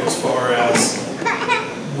point as far as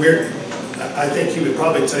I think he would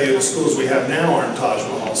probably tell you the schools we have now aren't Taj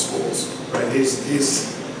Mahal schools, right? He's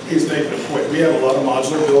making a point. We have a lot of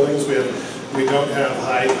modular buildings. We don't have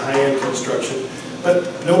high-end construction, but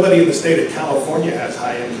nobody in the state of California has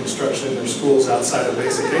high-end construction in their schools outside of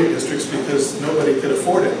basic aid districts because nobody could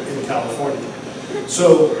afford it in California.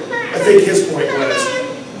 So I think his point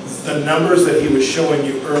was the numbers that he was showing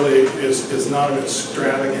you earlier is not an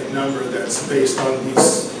extravagant number that's based on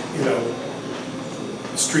these, you know,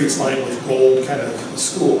 streets lined with gold kind of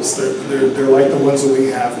schools. They're like the ones that we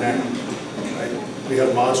have now. Right? We have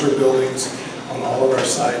modular buildings on all of our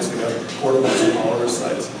sites. We have portables on all of our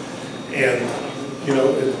sites. And, you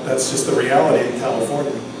know, that's just the reality in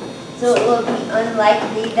California. So it will be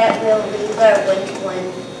unlikely that we'll lose our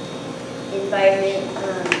one-to-one environment,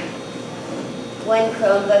 one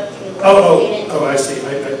Chromebook to one student. Oh, I see.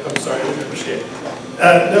 I'm sorry, I didn't understand.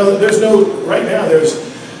 No, there's no, right now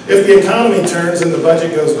if the economy turns and the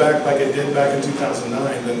budget goes back like it did back in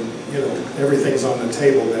 2009, then, you know, everything's on the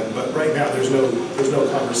table then. But right now, there's no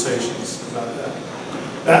conversations about that.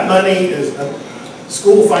 That money is,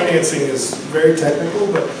 school financing is very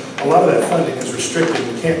technical, but a lot of that funding is restricted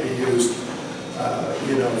and can't be used,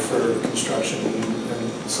 you know, for construction.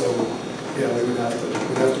 And so, yeah, we would have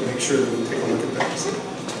to make sure that we take a look at that.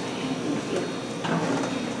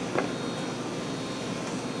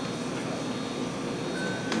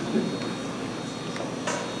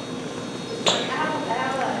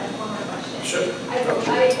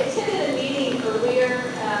 I attended a meeting earlier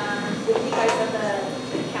with you guys at the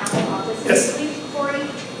county office. Yes.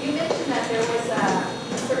 You mentioned that there was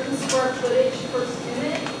a certain square footage per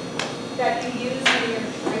student that you use when you're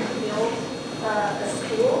trying to build a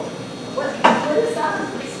school. What is that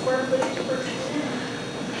square footage per student?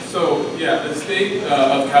 So, yeah, the state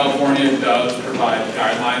of California does provide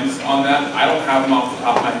guidelines on that. I don't have them off the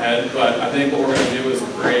top of my head, but I think what we're going to do is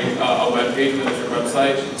create a web page on the district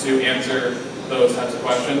website to answer those types of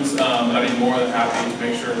questions. I'd be more than happy to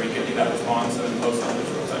make sure we get you that response and then post it on the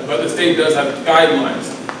district website. But the state does have guidelines.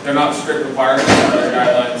 They're not strict requirements, they're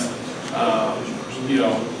guidelines, you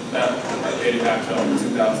know, that dated back to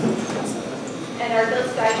 2000. And are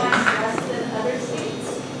those guidelines less than other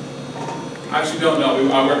states? I actually don't know.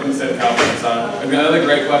 I work in the state of California, so another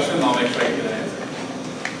great question. I'll make sure I get an answer.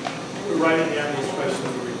 We're writing down these questions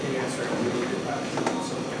that we can answer and we will get back to them.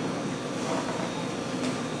 So.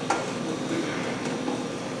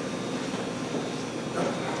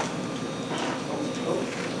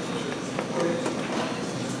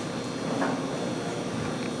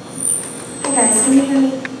 Hi guys, can you hear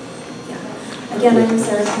me? Yeah. Again, I'm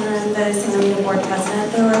Sarah Turner, I'm the Santa Rita Board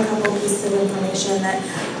President. There were a couple pieces of information that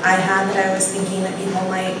I had that I was thinking that people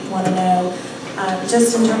might want to know.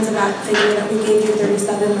 Just in terms of that figure that we gave you,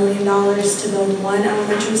 $37 million to build one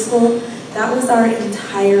elementary school, that was our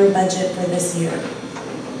entire budget for this year.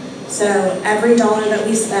 So every dollar that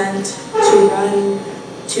we spent to run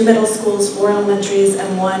 2 middle schools, 4 elementaries,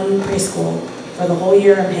 and 1 preschool for the whole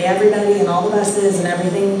year and pay everybody and all the buses and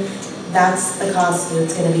everything, that's the cost that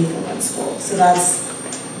it's going to be for one school. So that's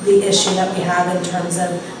the issue that we have in terms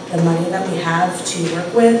of the money that we have to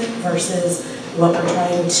work with versus what we're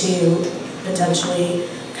trying to potentially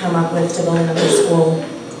come up with to build another school.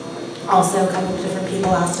 Also, a couple of different people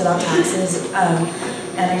asked about taxes,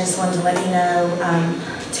 and I just wanted to let you know,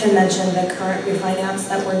 Tim mentioned the current refinance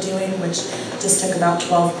that we're doing, which just took about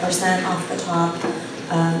 12% off the top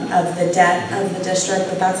of the debt of the district,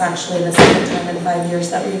 but that's actually the second time in 5 years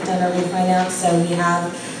that we've done a refinance. So we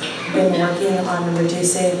have been working on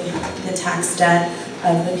reducing the tax debt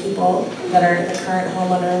of the people that are the current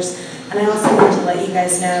homeowners. And I also want to let you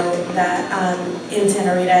guys know that in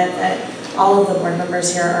Santa Rita, that all of the board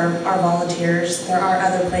members here are volunteers. There are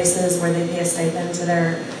other places where they pay a stipend to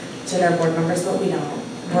their board members, but we don't.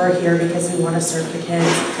 We're here because we want to serve the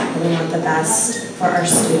kids and we want the best for our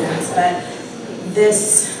students. But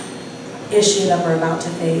this issue that we're about to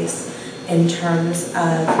face in terms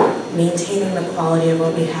of maintaining the quality of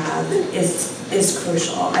what we have is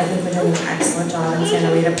crucial. I think we're doing an excellent job in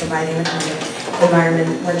Santa Rita providing a kind of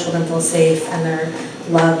environment where children feel safe and they're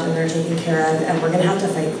loved and they're taken care of, and we're going to have to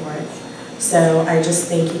fight for it. So I just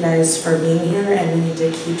thank you guys for being here, and we need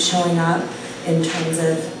to keep showing up in terms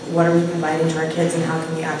of what are we providing to our kids and how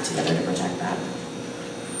can we act together to protect that.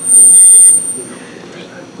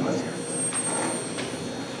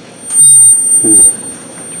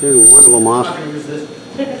 One of them off.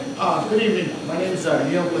 Good evening. My name is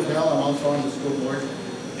Neil Liddell. I'm also on the school board.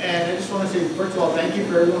 And I just want to say, first of all, thank you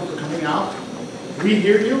for everyone for coming out. We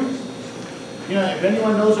hear you. You know, if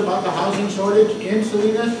anyone knows about the housing shortage in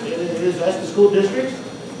Salinas, it is us, the school district.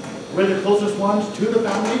 We're the closest ones to the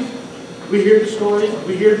families. We hear the stories,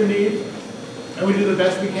 we hear the needs, and we do the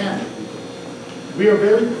best we can. We are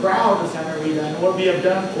very proud of Santa Rita and what we have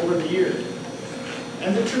done over the years.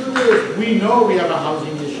 And the truth is, we know we have a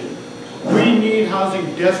housing issue. We need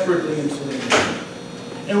housing desperately in Salinas.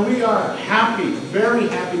 And we are happy, very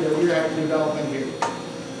happy that we are having development here.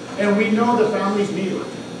 And we know the families need it.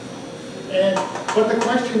 But the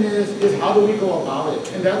question is how do we go about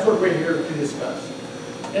it? And that's what we're here to discuss.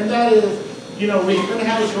 And that is, we're going to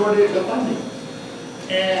have a shortage of funding.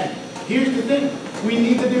 And here's the thing, we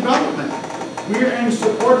need the development. We're in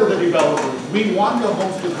support of the developers. We want the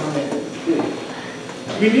homes to come in.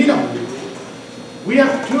 We need them. We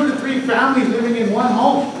have 2 to 3 families living in one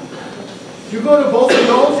home. You go to both of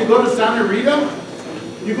those, you go to Santa Rita,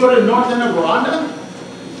 you go to North End of Veranda,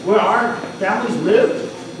 where our families live,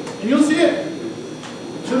 and you'll see it.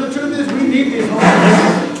 So the truth is, we need these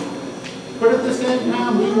homes. But at the same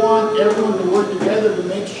time, we want everyone to work together to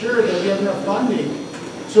make sure that we have enough funding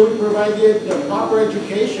so we provide the proper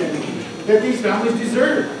education that these families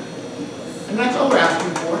deserve. And that's all we're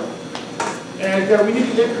asking for. And we need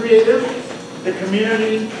to get creative. The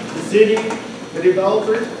community, the city, the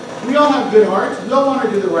developers, we all have good hearts. We all want to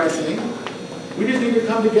do the right thing. We just need to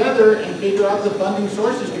come together and figure out the funding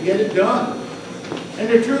sources to get it done. And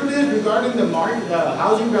the truth is, regarding the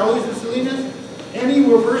housing values in Salinas, any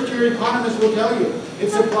first-year economist will tell you,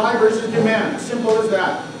 it's supply versus demand. Simple as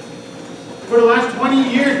that. For the last 20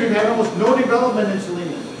 years, we've had almost no development in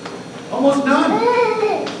Salinas. Almost none.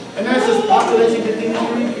 And as this population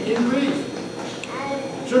continues to increase.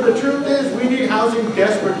 So the truth is, we need housing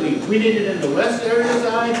desperately. We need it in the west area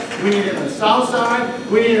side, we need it in the south side,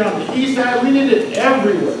 we need it on the east side, we need it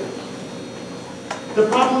everywhere. The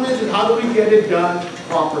problem is how do we get it done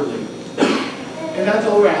properly? And that's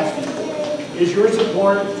all we're asking for, is your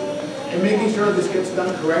support in making sure this gets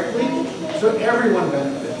done correctly so everyone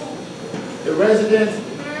benefits. The residents,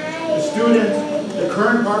 the students, the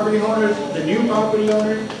current property owners, the new property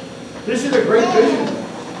owners. This is a great vision.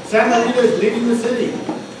 Santa Rita is leading the city.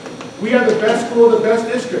 We have the best school, the best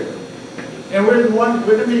district. And we're going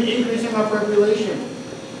to be increasing our population.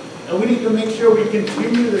 And we need to make sure we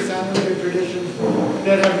continue the Santa Rita traditions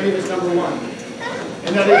that have made us #1.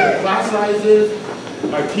 And that is the class sizes,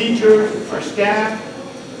 our teachers, our staff,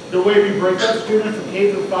 the way we break up students from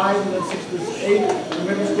K to 5 and then 6 to 8 in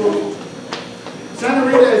middle school. Santa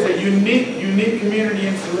Rita is a unique community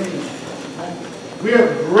in Salinas. We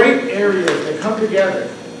have great areas that come together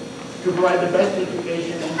to provide the best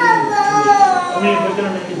education in the community. We're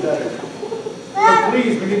going to make it better. But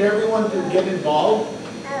please, we need everyone to get involved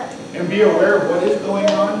and be aware of what is going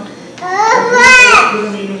on. Go to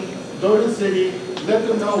the meeting, go to the city, let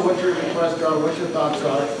them know what your requests are, what your thoughts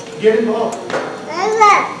are. Get involved.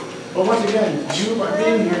 But once again, you by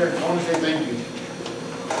being here, I want to say thank you.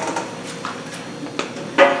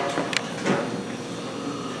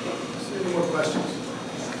 Any more questions?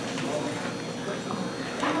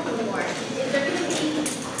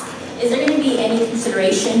 Is there going to be any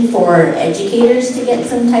consideration for educators to get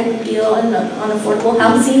some type of deal on affordable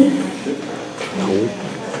housing?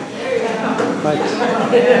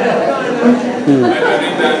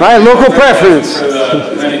 Right, local preference. For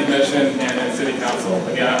the planning commission and the city council.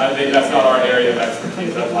 Again, I think that's not our area of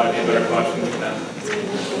expertise. That's probably a better question with them.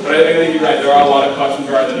 But I think you're right. There are a lot of questions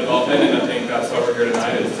regarding the development, and I think that's why we're here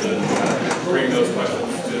tonight, is to kind of bring those questions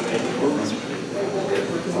to the table.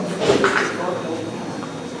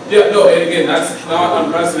 Yeah, no, and again, that's not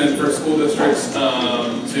unprecedented for school districts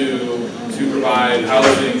to provide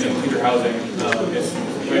housing and teacher housing. It's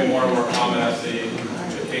way more and more common at the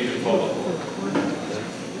K-12 level.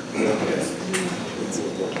 Yes.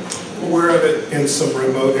 Aware of it in some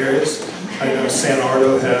remote areas. I know San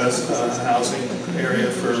Ardo has a housing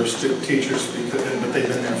area for teachers, but they've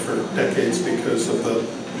been there for decades because of the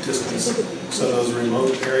distance. So those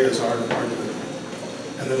remote areas aren't good.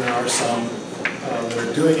 And then there are some that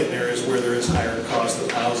are doing it in areas where there is higher cost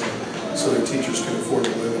of housing, so their teachers can afford to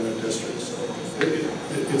live in their districts. So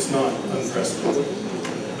it's not unprecedented,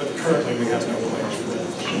 but currently we have no plans for that.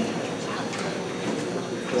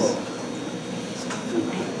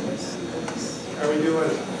 How are we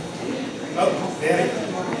doing? Oh, Danny.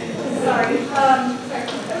 Sorry.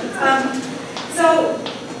 So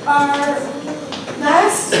our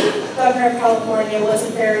last governor of California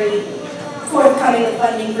wasn't very forthcoming with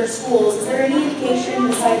funding for schools. Is there any indication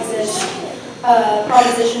besides this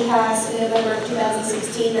proposition passed in November of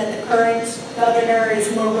 2016 that the current governor is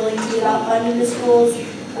more willing to give out funding to schools?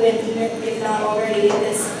 If not already,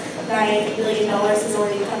 this $9 billion has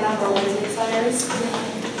already come out or when it expires?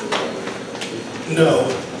 No.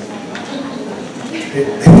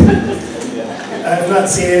 I've not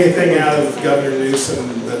seen anything out of Governor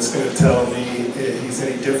Newsom that's going to tell me he's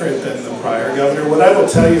any different than the prior governor. What I will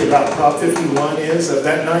tell you about Prop 51 is of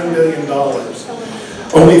that $9 billion,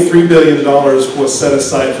 only $3 billion was set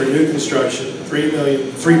aside for new construction. $3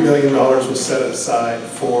 billion was set aside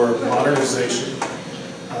for modernization.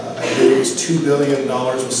 I believe it was $2 billion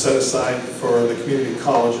was set aside for the community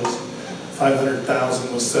colleges.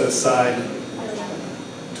 500,000 was set aside,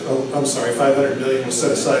 $500 million was set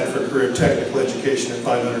aside for career technical education and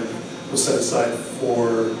 500 was set aside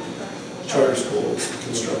for charter schools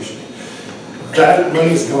construction. That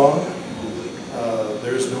money's gone.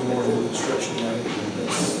 There's no more new construction money.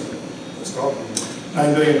 It's gone.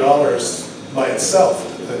 $9 billion by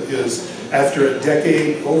itself is, after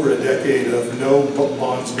over a decade of no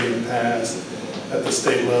bonds being passed at the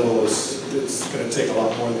state level, it's going to take a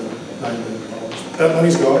lot more than $9 million. That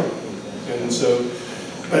money's gone. And so,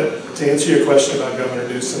 but to answer your question about Governor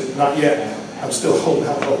Newsom, not yet. I'm still holding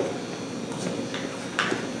out hope.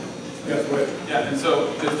 Yeah, go ahead. Yeah, and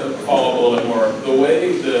so just to follow up a little bit more, the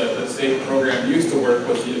way the state program used to work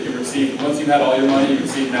was you received, once you had all your money, you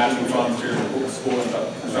received matching funds for your school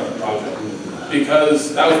construction project.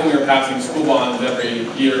 Because that was when we were passing school bonds every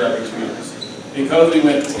year, every 2 years. Because we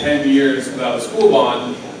went 10 years without a school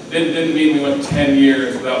bond, it didn't mean we went 10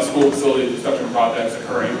 years without school facility construction projects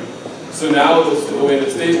occurring. So now the way the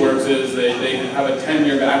state works is they have a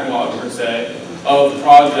 10-year backlog, per se, of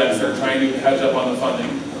projects that are trying to catch up on the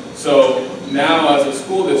funding. So now as a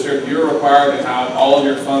school district, you're required to have all of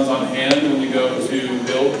your funds on hand when you go to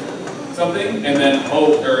build something, and then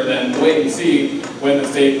then wait and see when the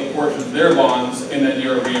state apportions their bonds, and then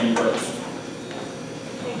you're reimbursed.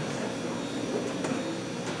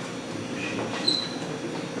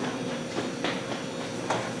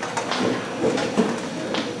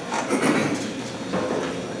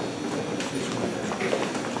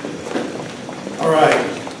 All right.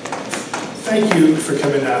 Thank you for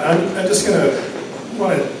coming out. I'm just going to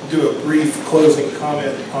want to do a brief closing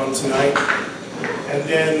comment on tonight, and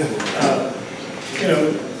then,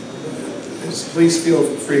 please feel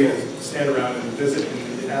free to stand around and visit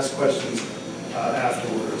and ask questions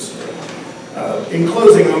afterwards. In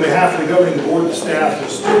closing, on behalf of the governing board, the staff, and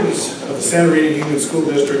students of the Rita Union School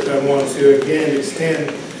District, I want to again extend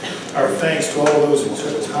our thanks to all those who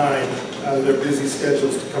took time out of their busy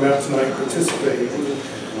schedules to come out tonight and participate.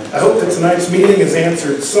 I hope that tonight's meeting has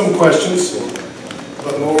answered some questions,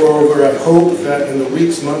 but moreover, I hope that in the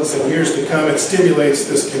weeks, months, and years to come, it stimulates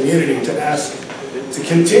this community to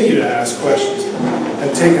continue to ask questions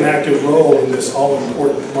and take an active role in this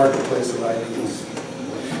all-important marketplace of ideas.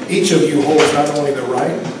 Each of you holds not only the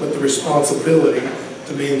right, but the responsibility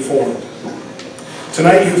to be informed.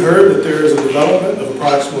 Tonight you've heard that there is a development of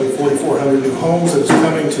approximately 4,400 new homes that is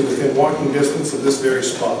coming to within walking distance of this very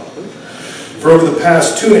spot. For over the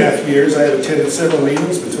past 2.5 years, I have attended several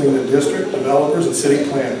meetings between the district, developers, and city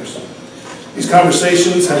planners. These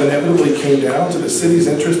conversations have inevitably came down to the city's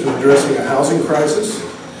interest in addressing a housing crisis,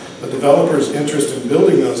 the developer's interest in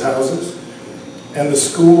building those houses, and the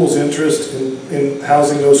school's interest in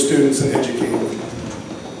housing those students and educating them.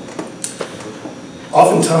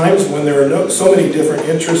 Oftentimes, when there are so many different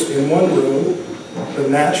interests in one room, the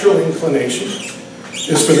natural inclination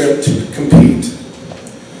is for them to compete.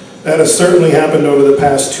 That has certainly happened over the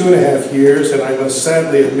past 2.5 years, and I must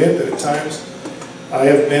sadly admit that at times I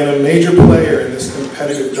have been a major player in this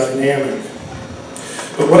competitive dynamic.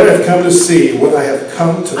 But what I have come to see, what I have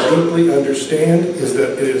come to deeply understand, is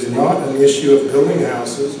that it is not an issue of building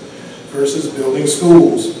houses versus building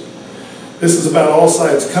schools. This is about all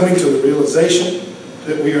sides coming to the realization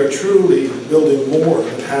that we are truly building more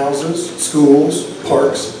than houses, schools,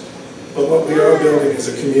 parks, but what we are building is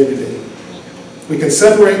a community. We can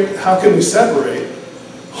separate, how can we separate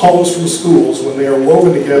homes from schools when they are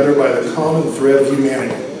woven together by the common thread of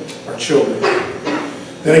humanity, our children?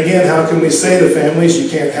 Then again, how can we say to families you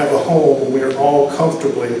can't have a home when we are all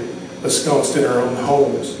comfortably ensconced in our own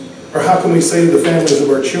homes? Or how can we say to the families of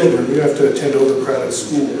our children you have to attend overcrowded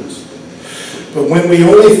schools? But when we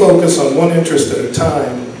only focus on one interest at a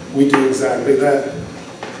time, we do exactly that.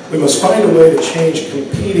 We must find a way to change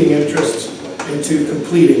competing interests into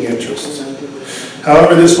completing interests.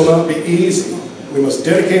 However, this will not be easy. We must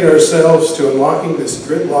dedicate ourselves to unlocking this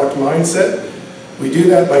gridlocked mindset. We do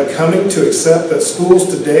that by coming to accept that schools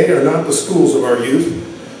today are not the schools of our youth.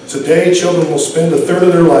 Today, children will spend 1/3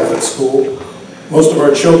 of their life at school. Most of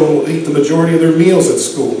our children will eat the majority of their meals at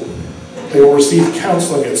school. They will receive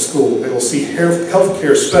counseling at school. They will see health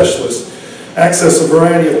care specialists, access a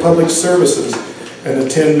variety of public services, and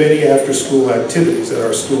attend many after-school activities at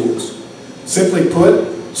our schools. Simply put,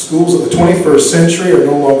 schools of the 21st century are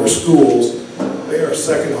no longer schools. They are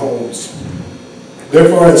second homes.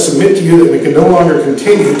 Therefore, I submit to you that we can no longer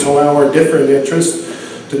continue to allow our different interests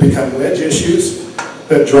to become wedge issues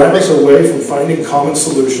that drive us away from finding common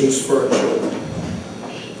solutions for our children.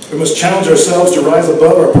 We must challenge ourselves to rise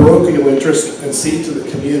above our parochial interests and see to the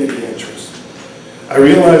community interest. I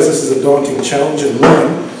realize this is a daunting challenge and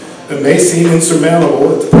one that may seem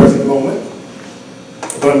insurmountable at the present moment,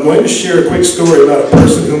 But I'm going to share a quick story about a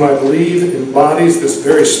person whom I believe embodies this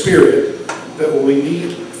very spirit that will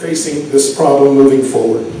be facing this problem moving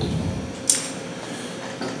forward.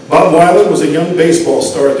 Bob Weiland was a young baseball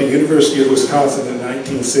star at the University of Wisconsin in the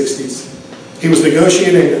 1960s. He was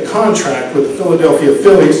negotiating a contract with the Philadelphia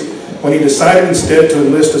Phillies when he decided instead to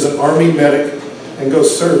enlist as an Army medic and go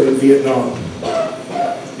serve in Vietnam.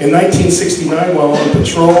 In 1969, while on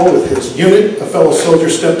patrol with his unit, a fellow soldier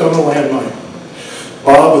stepped on a landmine.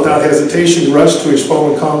 Bob, without hesitation, rushed to his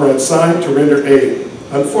fallen comrade's side to render aid.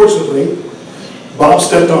 Unfortunately, Bob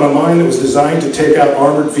stepped on a mine that was designed to take out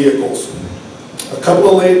armored vehicles. A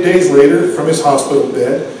couple of days later, from his hospital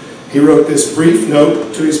bed, he wrote this brief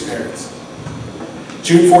note to his parents.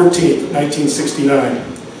 June 14, 1969.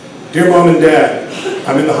 Dear Mom and Dad,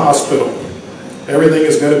 I'm in the hospital. Everything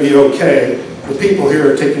is going to be okay. The people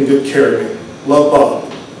here are taking good care of me. Love,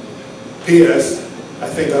 Bob. P.S. I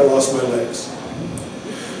think I lost my legs.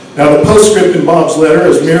 Now, the postscript in Bob's letter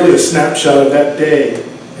is merely a snapshot of that day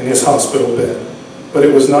in his hospital bed. But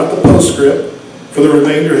it was not the postscript for the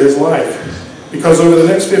remainder of his life. Because over the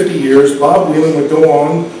next 50 years, Bob Weiland would go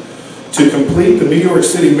on to complete the New York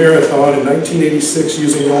City Marathon in 1986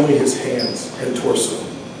 using only his hands and torso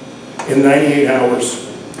in 98 hours.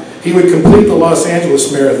 He would complete the Los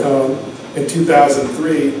Angeles Marathon in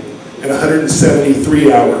 2003 in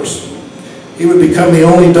 173 hours. He would become the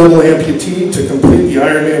only double amputee to complete the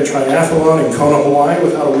Ironman Triathlon in Kona, Hawaii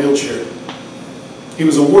without a wheelchair. He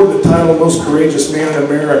was awarded the title Most Courageous Man in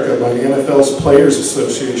America by the NFL's Players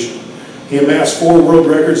Association. He amassed 4 world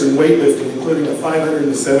records in weightlifting, including a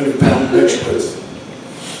 570-pound bench press.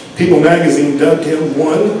 People magazine dubbed him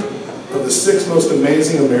one of the 6 most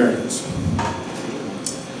amazing Americans.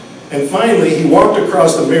 And finally, he walked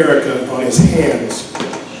across America on his hands,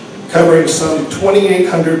 covering some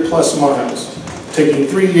 2,800 plus miles, taking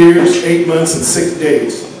 3 years, 8 months, and 6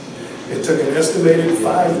 days. It took an estimated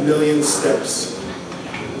 5 million steps.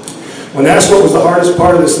 When asked what was the hardest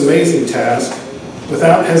part of this amazing task,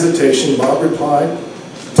 without hesitation, Bob replied,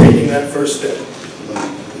 taking that first step.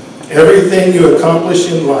 Everything you accomplish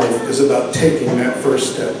in life is about taking that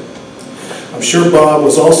first step. I'm sure Bob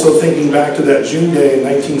was also thinking back to that June day in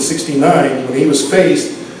 1969 when he was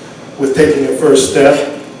faced with taking a first step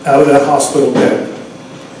out of that hospital bed.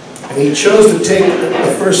 And he chose to take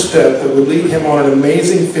the first step that would lead him on an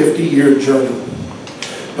amazing 50-year journey.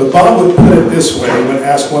 But Bob would put it this way when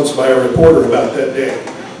asked once by a reporter about that day.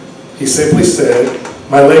 He simply said,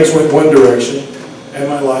 my legs went one direction and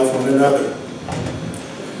my life went another.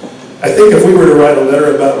 I think if we were to write a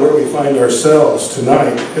letter about where we find ourselves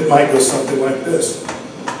tonight, it might go something like this.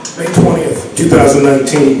 May 20th,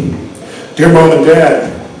 2019. Dear Mom and Dad,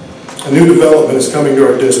 a new development is coming to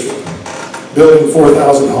our district. Building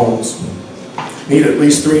 4,000 homes. Need at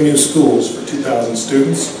least 3 new schools for 2,000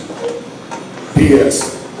 students.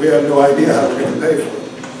 P.S. We have no idea how we're going to pay for it.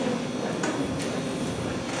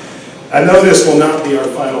 I know this will not be our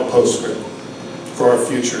final postscript for our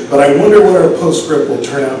future, but I wonder what our postscript will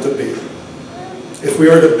turn out to be. If we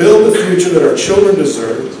are to build the future that our children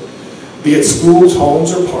deserve, be it schools,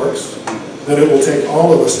 homes, or parks, then it will take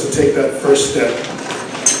all of us to take that first step,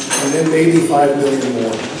 and then maybe 5 million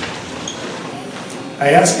more.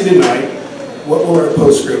 I ask you tonight, what will our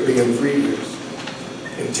postscript be in 3 years,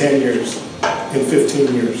 in 10 years, in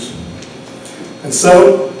 15 years? And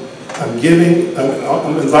so, I'm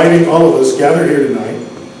inviting all of us gathered here tonight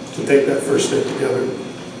to take that first step together.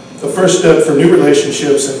 The first step for new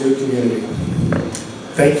relationships and new community.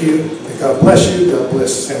 Thank you, and God bless you. God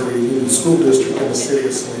bless Rita Union School District and the city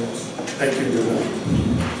of Salinas. Thank you, and good night.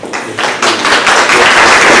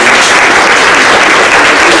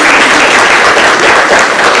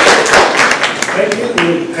 Thank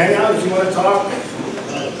you. Hang out if you want to talk.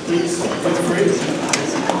 Please feel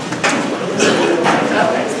free.